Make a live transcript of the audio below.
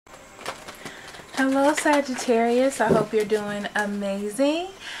Hello Sagittarius, I hope you're doing amazing.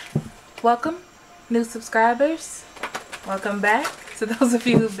 Welcome new subscribers, welcome back to those of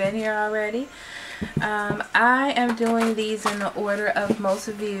you who've been here already. I am doing these in the order of most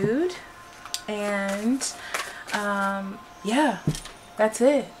viewed, and yeah, that's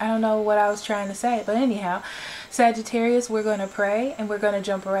it. I don't know what I was trying to say, but anyhow, Sagittarius, we're going to pray and we're going to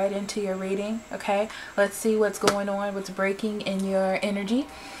jump right into your reading. Okay, let's see what's going on, what's breaking in your energy.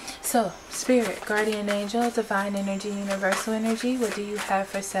 So, Spirit, Guardian Angel, Divine Energy, Universal Energy, what do you have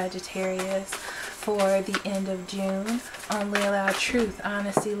for Sagittarius for the end of June? Only allow truth,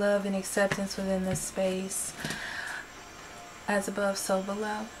 honesty, love, and acceptance within this space. As above, so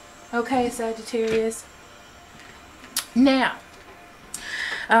below. Okay, Sagittarius. Now,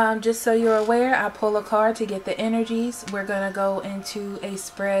 just so you're aware, I pull a card to get the energies. We're going to go into a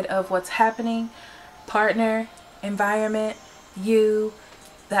spread of what's happening, partner, environment, you,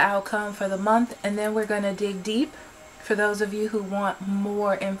 the outcome for the month, and then we're going to dig deep for those of you who want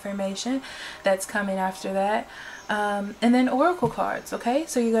more information that's coming after that. And then oracle cards. Okay,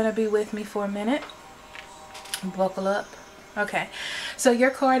 so you're going to be with me for a minute. Buckle up. Okay, so your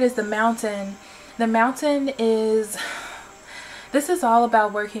card is the Mountain. The Mountain is... This is all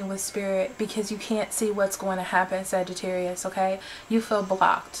about working with spirit because you can't see what's going to happen, Sagittarius, okay? You feel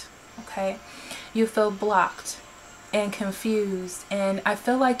blocked, okay? You feel blocked and confused, and I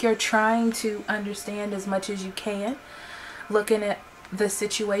feel like you're trying to understand as much as you can, looking at the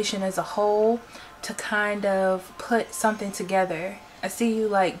situation as a whole to kind of put something together. I see you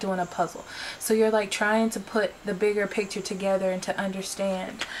like doing a puzzle. So you're like trying to put the bigger picture together and to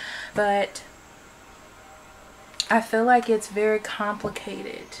understand. But I feel like it's very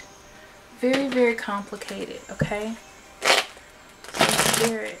complicated. Very, very complicated, okay? So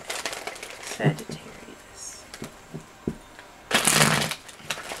Spirit, Sagittarius.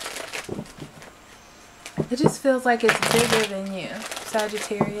 It just feels like it's bigger than you,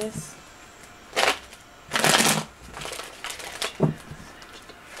 Sagittarius.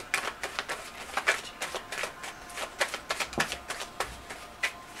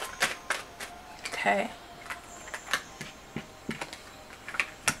 Okay.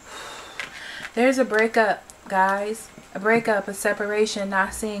 There's a breakup, guys. A breakup, a separation,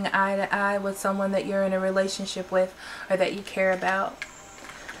 not seeing eye to eye with someone that you're in a relationship with or that you care about.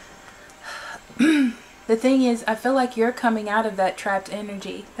 The thing is, I feel like you're coming out of that trapped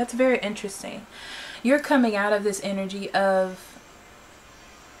energy. That's very interesting. You're coming out of this energy of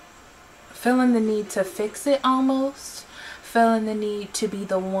feeling the need to fix it almost, feeling the need to be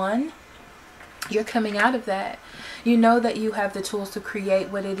the one. You're coming out of that. You know that you have the tools to create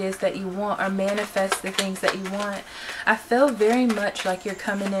what it is that you want or manifest the things that you want. I feel very much like you're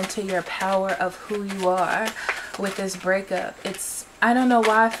coming into your power of who you are with this breakup. I don't know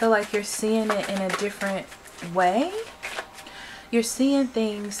why I feel like you're seeing it in a different way. You're seeing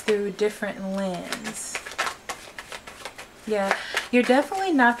things through a different lens. Yeah, you're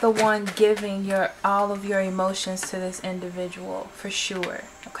definitely not the one giving all of your emotions to this individual, for sure,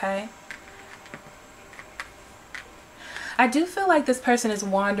 okay? I do feel like this person is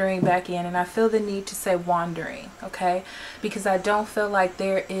wandering back in, and I feel the need to say wandering, okay? Because I don't feel like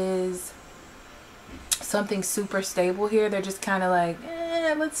there is something super stable here. They're just kind of like,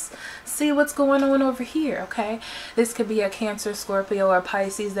 let's see what's going on over here, okay? This could be a Cancer, Scorpio, or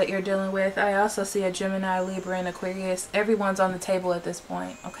Pisces that you're dealing with. I also see a Gemini, Libra, and Aquarius. Everyone's on the table at this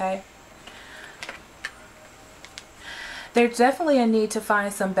point, okay? There's definitely a need to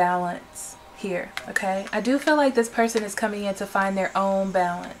find some balance here, okay? I do feel like this person is coming in to find their own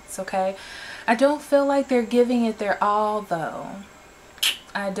balance, okay? I don't feel like they're giving it their all, though.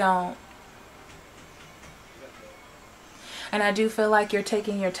 I don't. And I do feel like you're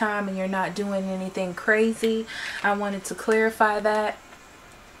taking your time and you're not doing anything crazy. I wanted to clarify that.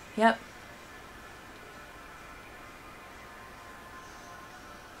 Yep.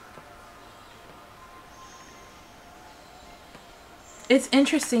 It's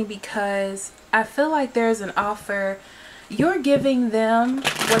interesting because I feel like there's an offer. You're giving them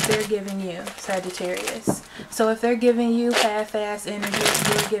what they're giving you, Sagittarius. So if they're giving you half-ass energy,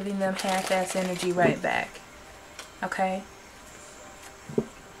 you're giving them half-ass energy right back. Okay?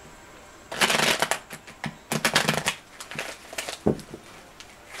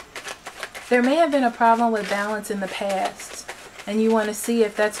 There may have been a problem with balance in the past, and you want to see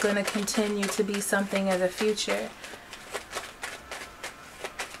if that's going to continue to be something in the future.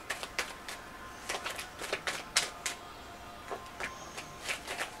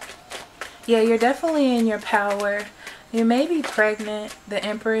 Yeah, you're definitely in your power. You may be pregnant. The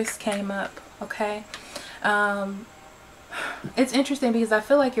Empress came up, okay? it's interesting because I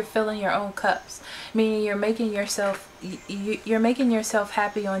feel like you're filling your own cups, meaning you're making yourself you're making yourself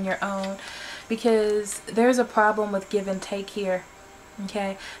happy on your own, because there's a problem with give and take here.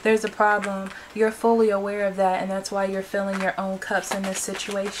 Okay, there's a problem. You're fully aware of that, and that's why you're filling your own cups in this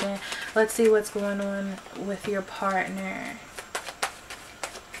situation. Let's see what's going on with your partner.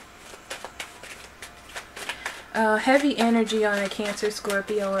 Heavy energy on a Cancer,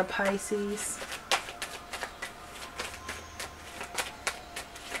 Scorpio, or Pisces.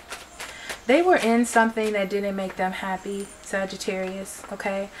 They were in something that didn't make them happy, Sagittarius,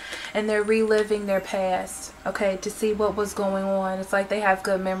 okay? And they're reliving their past, okay, to see what was going on. It's like they have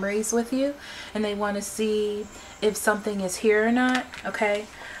good memories with you, and they want to see if something is here or not, okay?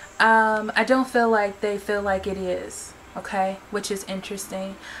 I don't feel like they feel like it is, okay, which is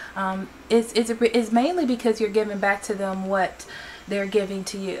interesting. It's mainly because you're giving back to them what they're giving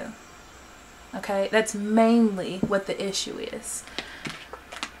to you, okay? That's mainly what the issue is.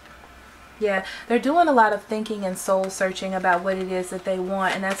 Yeah, they're doing a lot of thinking and soul searching about what it is that they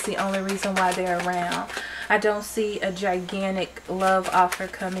want, and that's the only reason why they're around. I don't see a gigantic love offer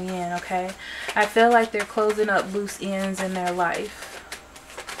coming in, okay? I feel like they're closing up loose ends in their life,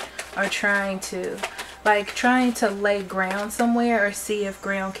 or trying to lay ground somewhere, or see if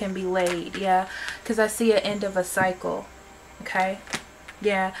ground can be laid. Yeah, because I see an end of a cycle, okay?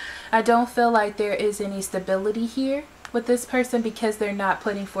 Yeah, I don't feel like there is any stability here with this person, because they're not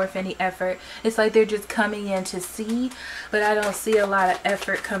putting forth any effort. It's like they're just coming in to see, but I don't see a lot of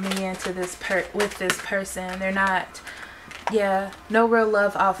effort coming into this with this person. They're not, yeah, no real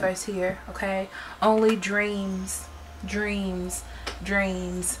love offers here, okay? Only dreams, dreams,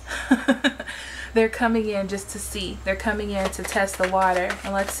 dreams. They're coming in just to see. They're coming in to test the water.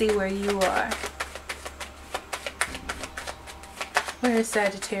 And let's see where you are. Where is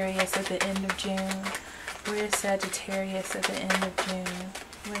Sagittarius at the end of June? Where is Sagittarius at the end of June?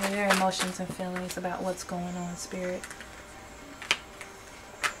 What are their emotions and feelings about what's going on, Spirit?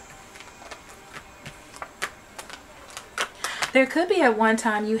 There could be at one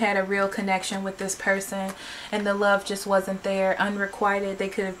time you had a real connection with this person and the love just wasn't there, unrequited. They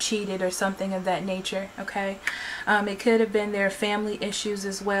could have cheated or something of that nature, okay? It could have been their family issues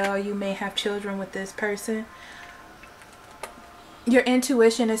as well. You may have children with this person. Your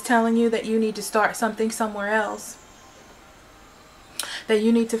intuition is telling you that you need to start something somewhere else. That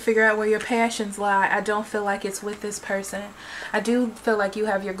you need to figure out where your passions lie. I don't feel like it's with this person. I do feel like you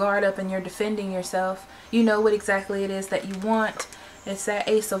have your guard up and you're defending yourself. You know what exactly it is that you want. It's that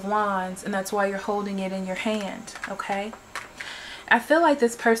Ace of Wands, and that's why you're holding it in your hand, okay? I feel like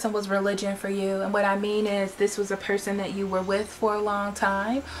this person was religion for you, and what I mean is this was a person that you were with for a long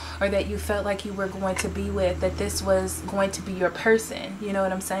time, or that you felt like you were going to be with, that this was going to be your person. You know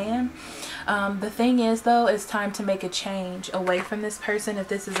what I'm saying? The thing is, though, it's time to make a change away from this person. If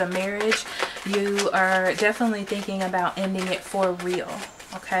this is a marriage, you are definitely thinking about ending it for real,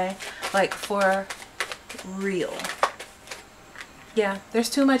 okay? Like for real. Yeah, there's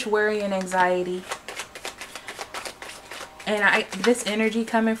too much worry and anxiety. And this energy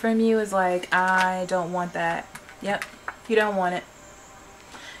coming from you is like, I don't want that. Yep, you don't want it.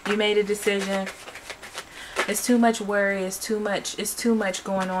 You made a decision. It's too much worry. It's too much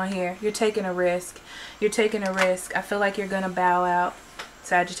going on here. You're taking a risk. You're taking a risk. I feel like you're going to bow out,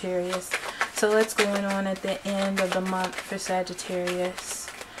 Sagittarius. So what's going on at the end of the month for Sagittarius?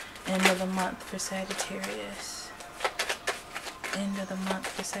 End of the month for Sagittarius. End of the month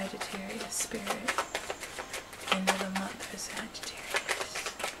for Sagittarius, Spirit. End of the month for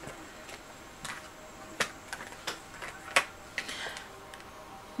Sagittarius.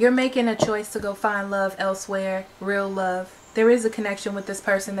 You're making a choice to go find love elsewhere, real love. There is a connection with this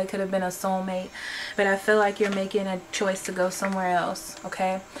person. They could have been a soulmate, but I feel like you're making a choice to go somewhere else,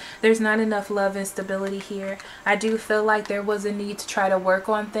 okay? There's not enough love and stability here. I do feel like there was a need to try to work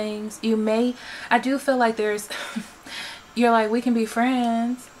on things. I do feel like there's... You're like, we can be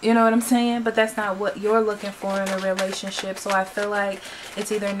friends, you know what I'm saying? But that's not what you're looking for in a relationship. So I feel like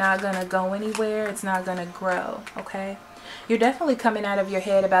it's either not going to go anywhere, it's not going to grow, okay? You're definitely coming out of your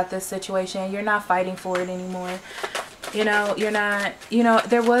head about this situation. You're not fighting for it anymore. You know, you're not, you know,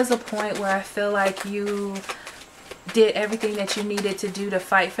 there was a point where I feel like you did everything that you needed to do to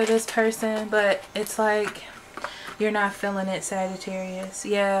fight for this person. But it's like... You're not feeling it, Sagittarius.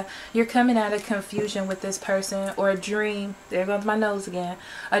 Yeah, you're coming out of confusion with this person, or a dream. There goes my nose again.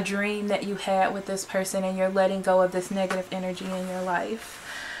 A dream that you had with this person, and you're letting go of this negative energy in your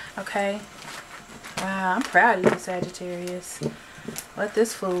life. Okay? Wow, I'm proud of you, Sagittarius. Let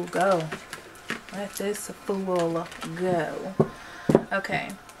this fool go. Let this fool go. Okay,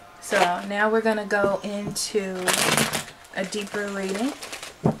 so now we're going to go into a deeper reading.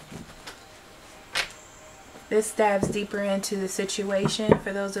 This dives deeper into the situation.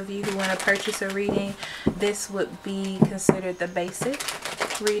 For those of you who want to purchase a reading, this would be considered the basic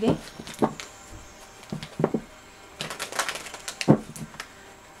reading.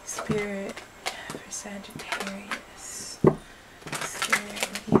 Spirit for Sagittarius. Spirit,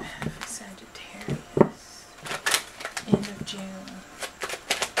 what do you have for Sagittarius? End of June.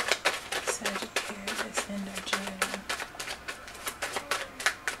 Sagittarius, end of June.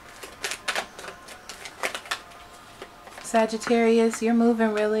 Sagittarius, you're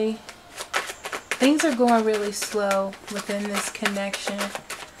moving really. Things are going really slow within this connection,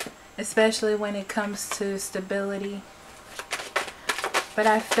 especially when it comes to stability. But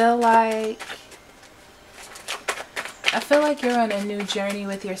I feel like you're on a new journey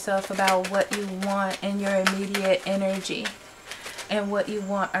with yourself about what you want in your immediate energy and what you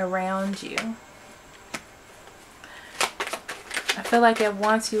want around you. I feel like at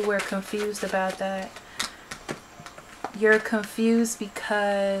once you were confused about that. You're confused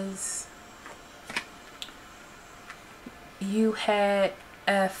because you had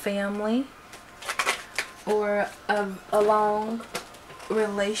a family or a long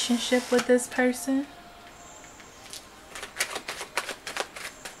relationship with this person.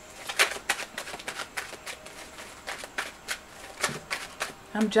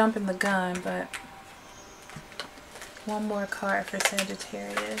 I'm jumping the gun, but one more card for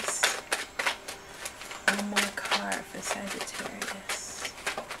Sagittarius. One more card for Sagittarius.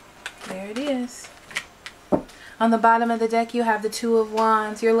 There it is. On the bottom of the deck, you have the Two of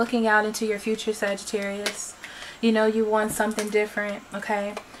Wands. You're looking out into your future, Sagittarius. You know you want something different,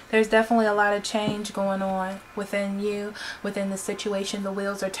 okay? There's definitely a lot of change going on within you, within the situation. The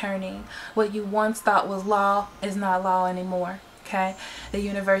wheels are turning. What you once thought was law is not law anymore, okay? The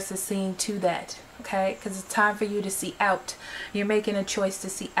universe is seeing to that, okay? Because it's time for you to see out. You're making a choice to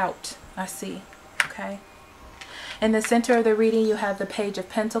see out. I see, okay? In the center of the reading, you have the Page of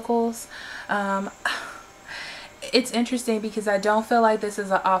Pentacles. It's interesting because I don't feel like this is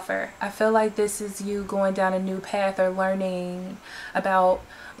an offer. I feel like this is you going down a new path or learning about,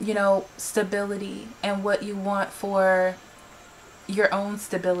 you know, stability and what you want for your own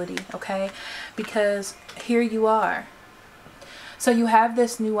stability, okay? Because here you are. So you have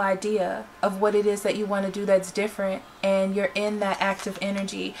this new idea of what it is that you want to do that's different, and you're in that active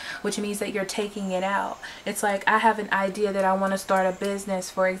energy, which means that you're taking it out. It's like, I have an idea that I want to start a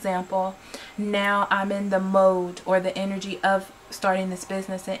business, for example. Now I'm in the mode or the energy of starting this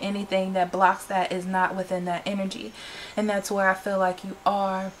business, and anything that blocks that is not within that energy. And that's where I feel like you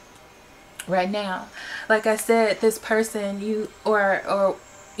are right now. Like I said, this person, you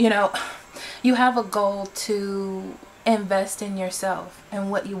know, you have a goal to invest in yourself and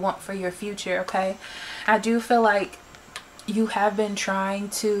what you want for your future, okay? I do feel like you have been trying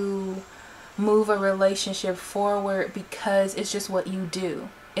to move a relationship forward because it's just what you do.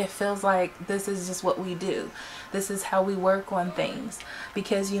 It feels like this is just what we do. This is how we work on things.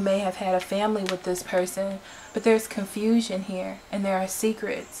 Because you may have had a family with this person, but there's confusion here and there are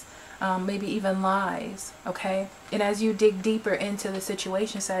secrets. Maybe even lies, okay? And as you dig deeper into the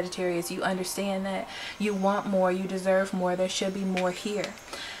situation, Sagittarius, you understand that you want more, you deserve more, there should be more here.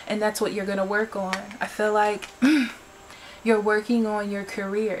 And that's what you're going to work on. I feel like you're working on your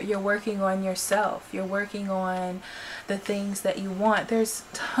career, you're working on yourself, you're working on the things that you want. There's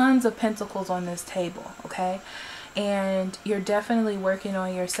tons of pentacles on this table, okay? And you're definitely working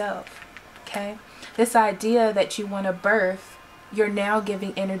on yourself, okay? This idea that you want to birth, you're now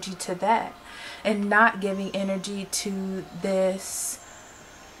giving energy to that and not giving energy to this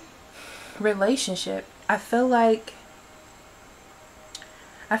relationship. I feel like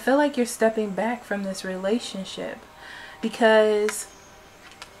you're stepping back from this relationship because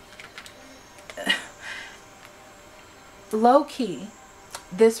low-key,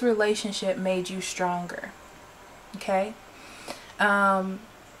 this relationship made you stronger, okay?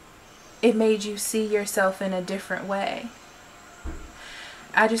 It made you see yourself in a different way.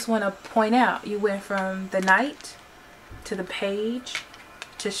 I just want to point out, you went from the Knight to the Page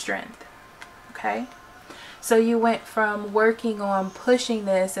to Strength, okay? So you went from working on pushing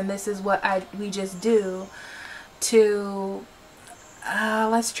this, and this is what we just do, to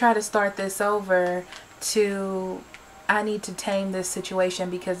let's try to start this over, to I need to tame this situation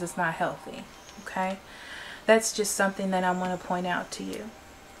because it's not healthy, okay? That's just something that I want to point out to you.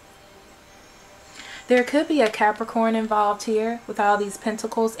 There could be a Capricorn involved here with all these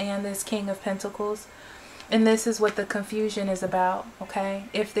pentacles and this King of Pentacles. And this is what the confusion is about, okay?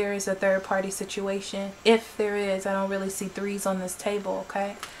 If there is a third party situation. If there is, I don't really see threes on this table,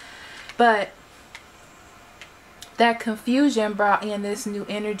 okay? But that confusion brought in this new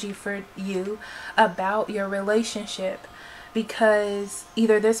energy for you about your relationship, because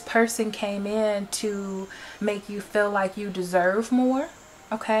either this person came in to make you feel like you deserve more,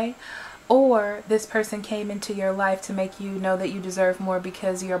 okay? Or this person came into your life to make you know that you deserve more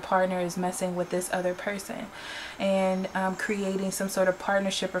because your partner is messing with this other person and creating some sort of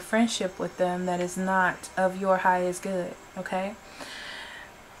partnership or friendship with them that is not of your highest good, okay?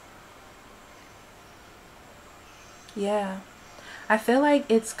 Yeah. I feel like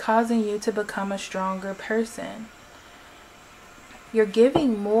it's causing you to become a stronger person. You're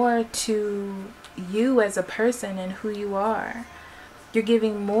giving more to you as a person and who you are. You're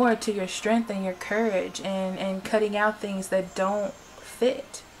giving more to your strength and your courage and cutting out things that don't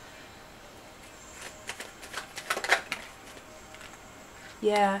fit.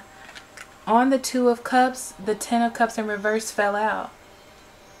 Yeah. On the Two of Cups, the Ten of Cups in reverse fell out.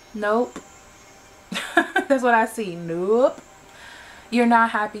 Nope. That's what I see. Nope. You're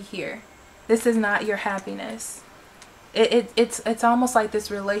not happy here. This is not your happiness. It's almost like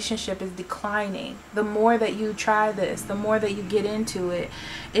this relationship is declining. The more that you try this, the more that you get into it,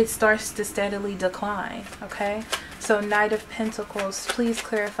 it starts to steadily decline, okay? So Knight of Pentacles, please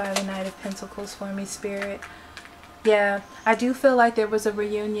clarify the Knight of Pentacles for me, Spirit. Yeah, I do feel like there was a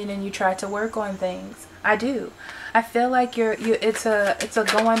reunion and you tried to work on things. I do. I feel like it's a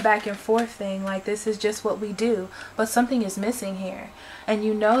going back and forth thing, like this is just what we do, but something is missing here. And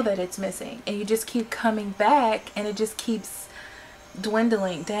you know that it's missing, and you just keep coming back, and it just keeps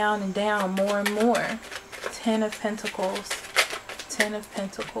dwindling down and down more and more. Ten of Pentacles. Ten of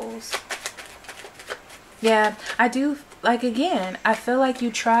Pentacles. Yeah, I do, like, again, I feel like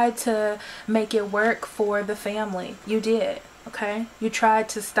you tried to make it work for the family. You did, okay? You tried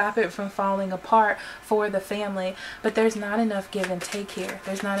to stop it from falling apart for the family, but there's not enough give and take here.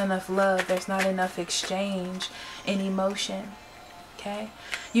 There's not enough love. There's not enough exchange and emotion. Okay,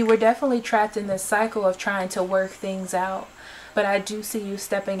 you were definitely trapped in this cycle of trying to work things out, but I do see you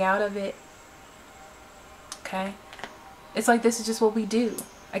stepping out of it. Okay, it's like this is just what we do.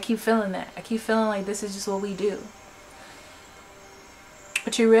 I keep feeling that. I keep feeling like this is just what we do.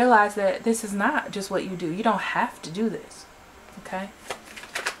 But you realize that this is not just what you do. You don't have to do this. Okay,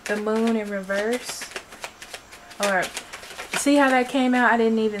 the Moon in reverse. Or see how that came out? I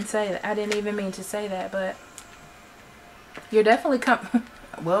didn't even say that. I didn't even mean to say that, but you're definitely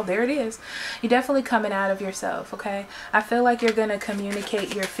well, there it is. You're definitely coming out of yourself, okay? I feel like you're going to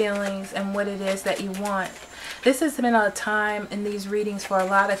communicate your feelings and what it is that you want. This has been a time in these readings for a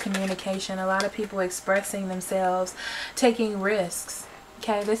lot of communication, a lot of people expressing themselves, taking risks,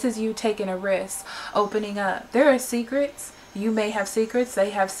 okay? This is you taking a risk, opening up. There are secrets. You may have secrets, they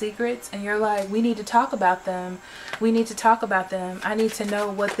have secrets, and you're like, we need to talk about them. We need to talk about them. I need to know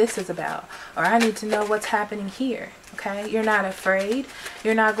what this is about, or I need to know what's happening here. Okay, you're not afraid.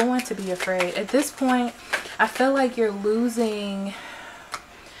 You're not going to be afraid. At this point, I feel like you're losing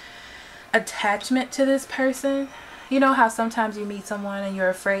attachment to this person. You know how sometimes you meet someone and you're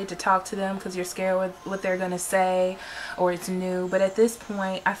afraid to talk to them because you're scared with what they're going to say, or it's new. But at this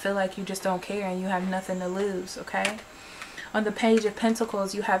point, I feel like you just don't care and you have nothing to lose, okay? On the Page of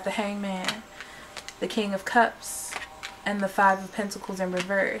Pentacles, you have the Hangman, the King of Cups, and the Five of Pentacles in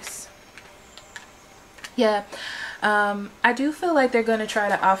reverse. Yeah, I do feel like they're going to try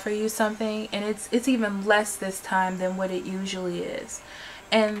to offer you something, and it's even less this time than what it usually is.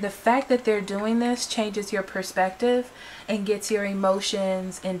 And the fact that they're doing this changes your perspective and gets your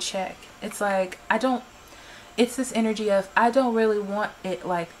emotions in check. It's like, it's this energy of, I don't really want it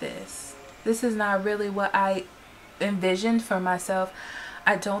like this. This is not really what I envisioned for myself.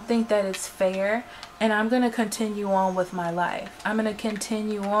 I don't think that it's fair, and I'm going to continue on with my life. I'm going to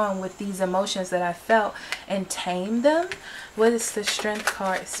continue on with these emotions that I felt and tame them. What is the Strength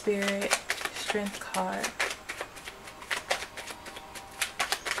card, Spirit? Strength card.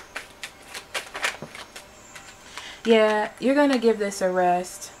 Yeah, you're going to give this a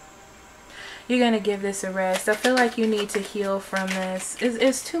rest. You're going to give this a rest. I feel like you need to heal from this.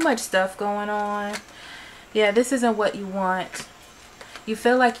 It's too much stuff going on. Yeah, this isn't what you want. You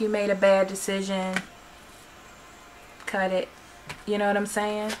feel like you made a bad decision. Cut it. You know what I'm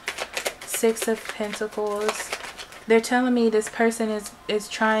saying? Six of Pentacles. They're telling me this person is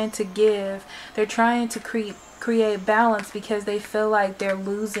trying to give. They're trying to create balance because they feel like they're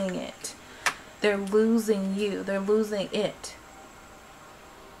losing it. They're losing you. They're losing it.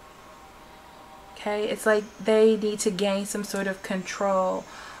 Okay? It's like they need to gain some sort of control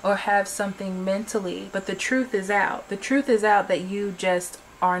or have something mentally. But the truth is out. The truth is out that you just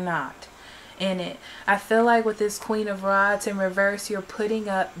are not in it. I feel like with this Queen of Rods in reverse, you're putting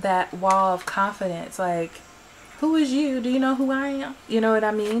up that wall of confidence. Like, Who is you? Do you know who I am? You know what I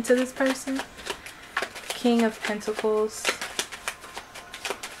mean to this person? King of Pentacles.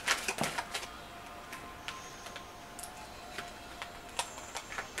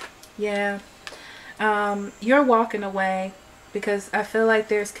 Yeah. You're walking away because I feel like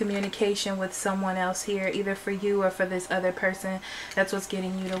there's communication with someone else here, either for you or for this other person. That's what's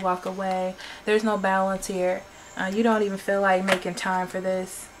getting you to walk away. There's no balance here. You don't even feel like making time for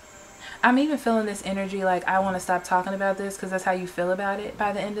this. I'm even feeling this energy like I want to stop talking about this, because that's how you feel about it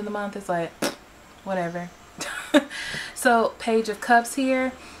by the end of the month. It's like, whatever. So, Page of Cups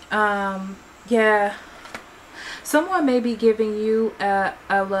here. Yeah. Someone may be giving you a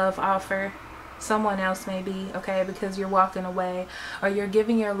love offer. Someone else may be, okay, because you're walking away, or you're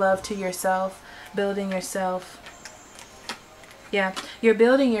giving your love to yourself, building yourself. Yeah, you're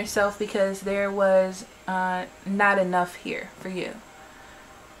building yourself because there was not enough here for you.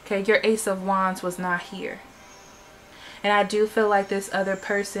 Okay, your Ace of Wands was not here. And I do feel like this other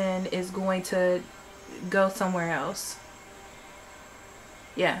person is going to go somewhere else.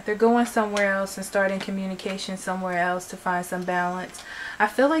 Yeah, they're going somewhere else and starting communication somewhere else to find some balance. I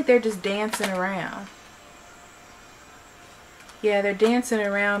feel like they're just dancing around. Yeah, they're dancing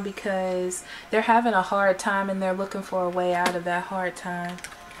around because they're having a hard time and they're looking for a way out of that hard time.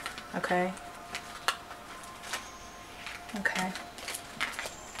 Okay. Okay.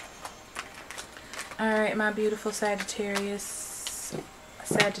 Alright, my beautiful Sagittarius.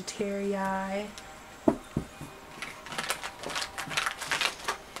 Sagittarii.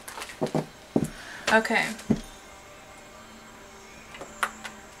 Okay.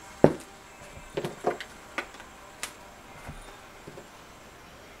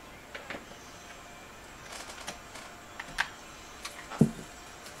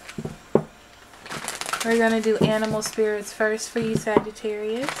 We're going to do animal spirits first for you,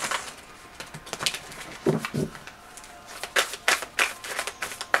 Sagittarius.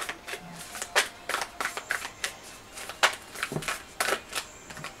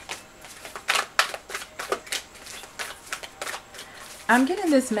 I'm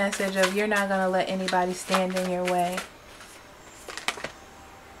getting this message of you're not going to let anybody stand in your way.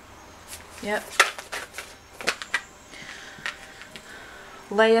 Yep.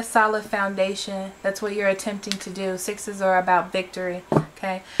 Lay a solid foundation. That's what you're attempting to do. Sixes are about victory.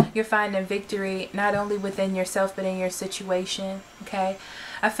 Okay. You're finding victory not only within yourself but in your situation. Okay.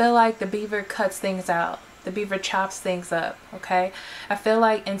 I feel like the beaver cuts things out. The beaver chops things up. Okay. I feel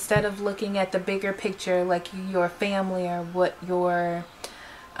like instead of looking at the bigger picture, like your family or what your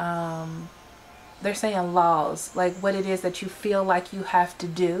they're saying laws, like what it is that you feel like you have to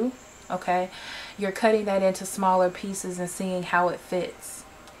do. Okay. You're cutting that into smaller pieces and seeing how it fits,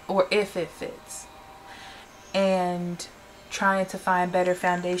 or if it fits, and trying to find better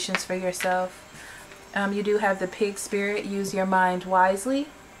foundations for yourself. You do have the pig spirit. Use your mind wisely.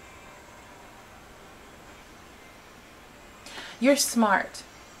 You're smart.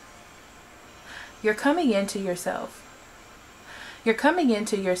 You're coming into yourself. You're coming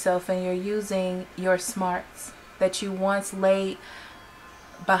into yourself and you're using your smarts that you once laid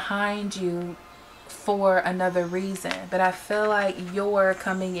behind you for another reason. But I feel like you're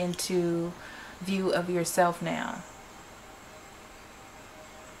coming into view of yourself now.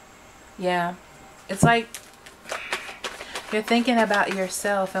 Yeah. It's like you're thinking about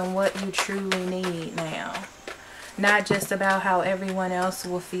yourself and what you truly need now. Not just about how everyone else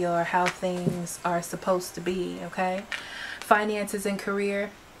will feel or how things are supposed to be, okay? Finances and career,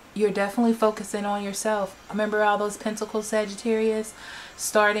 you're definitely focusing on yourself. Remember all those pentacles, Sagittarius?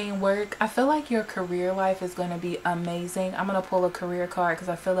 Starting work. I feel like your career life is going to be amazing. I'm going to pull a career card because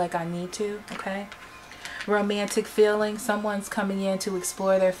I feel like I need to, okay? Romantic feelings. Someone's coming in to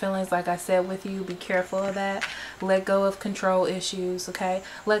explore their feelings. Like I said with you, be careful of that. Let go of control issues, okay?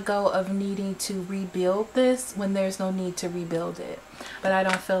 Let go of needing to rebuild this when there's no need to rebuild it. But I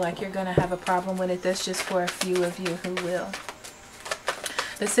don't feel like you're going to have a problem with it. That's just for a few of you who will.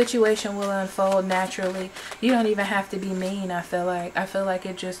 The situation will unfold naturally. You don't even have to be mean, I feel like. I feel like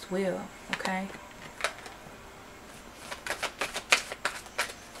it just will, okay?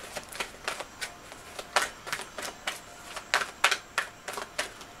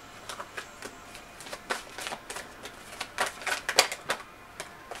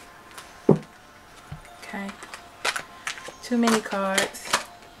 Okay. Too many cards.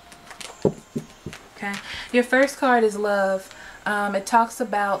 Okay. Your first card is love. It talks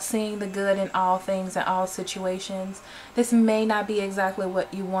about seeing the good in all things and all situations. This may not be exactly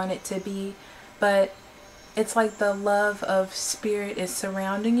what you want it to be, but it's like the love of spirit is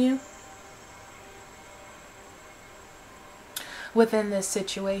surrounding you within this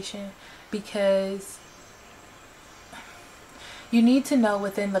situation, because You need to know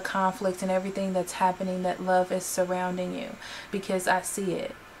within the conflict and everything that's happening that love is surrounding you, because I see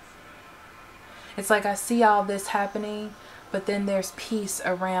it. It's like I see all this happening, but then there's peace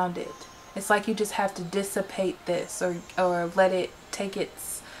around it. It's like you just have to dissipate this, or let it take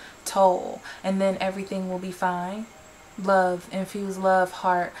its toll, and then everything will be fine. Love, infuse love,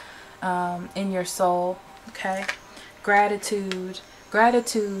 heart, in your soul. Okay? Gratitude.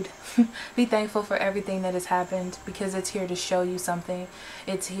 Gratitude. Be thankful for everything that has happened, because it's here to show you something.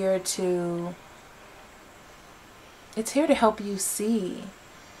 It's here to help you see.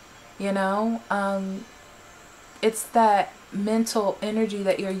 You know, it's that mental energy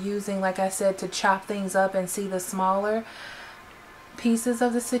that you're using, like I said, to chop things up and see the smaller pieces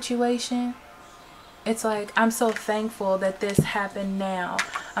of the situation. It's like, I'm so thankful that this happened now.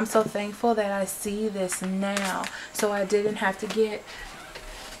 I'm so thankful that I see this now, so I didn't have to get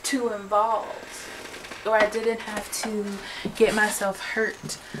too involved, or I didn't have to get myself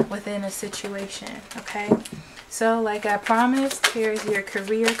hurt within a situation. Okay? So, like I promised, here's your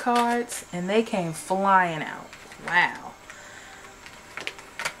career cards, and they came flying out. Wow.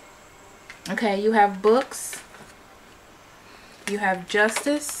 Okay, you have books, you have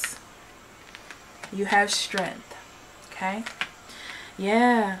justice, you have strength. Okay?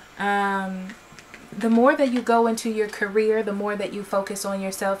 Yeah. The more that you go into your career, the more that you focus on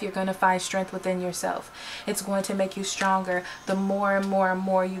yourself, you're going to find strength within yourself. It's going to make you stronger the more and more and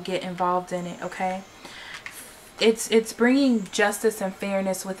more you get involved in it. Okay? It's bringing justice and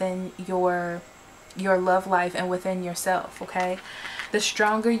fairness within your love life and within yourself. Okay? The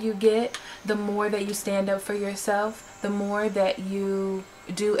stronger you get, the more that you stand up for yourself, the more that you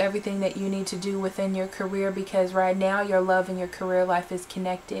do everything that you need to do within your career, because right now your love and your career life is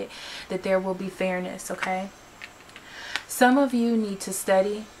connected, that there will be fairness. Okay? Some of you need to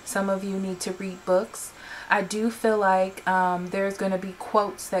study. Some of you need to read books. I do feel like there's going to be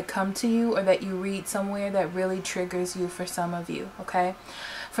quotes that come to you, or that you read somewhere, that really triggers you for some of you. Okay?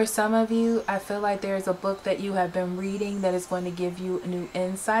 For some of you, I feel like there's a book that you have been reading that is going to give you a new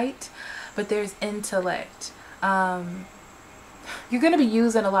insight. But there's intellect. You're going to be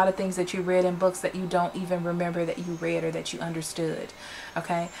using a lot of things that you read in books that you don't even remember that you read or that you understood.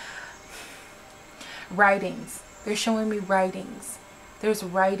 Okay? Writings. They're showing me writings. There's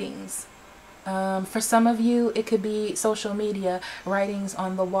writings. For some of you, it could be social media, writings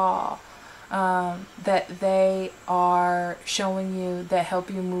on the wall, that they are showing you, that help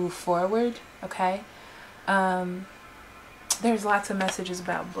you move forward. Okay? There's lots of messages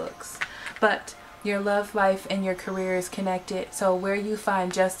about books, but your love life and your career is connected. So where you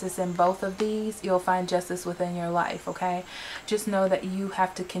find justice in both of these, you'll find justice within your life. Okay? Just know that you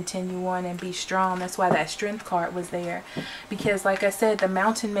have to continue on and be strong. That's why that strength card was there, because like I said, the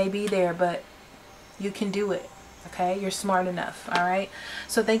mountain may be there, but you can do it. Okay? You're smart enough. Alright?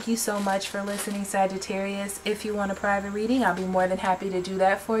 So thank you so much for listening, Sagittarius. If you want a private reading, I'll be more than happy to do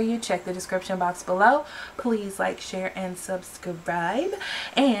that for you. Check the description box below. Please like, share, and subscribe.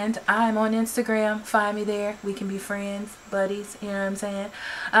 And I'm on Instagram. Find me there. We can be friends, buddies. You know what I'm saying?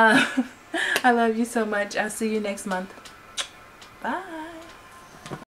 I love you so much. I'll see you next month. Bye.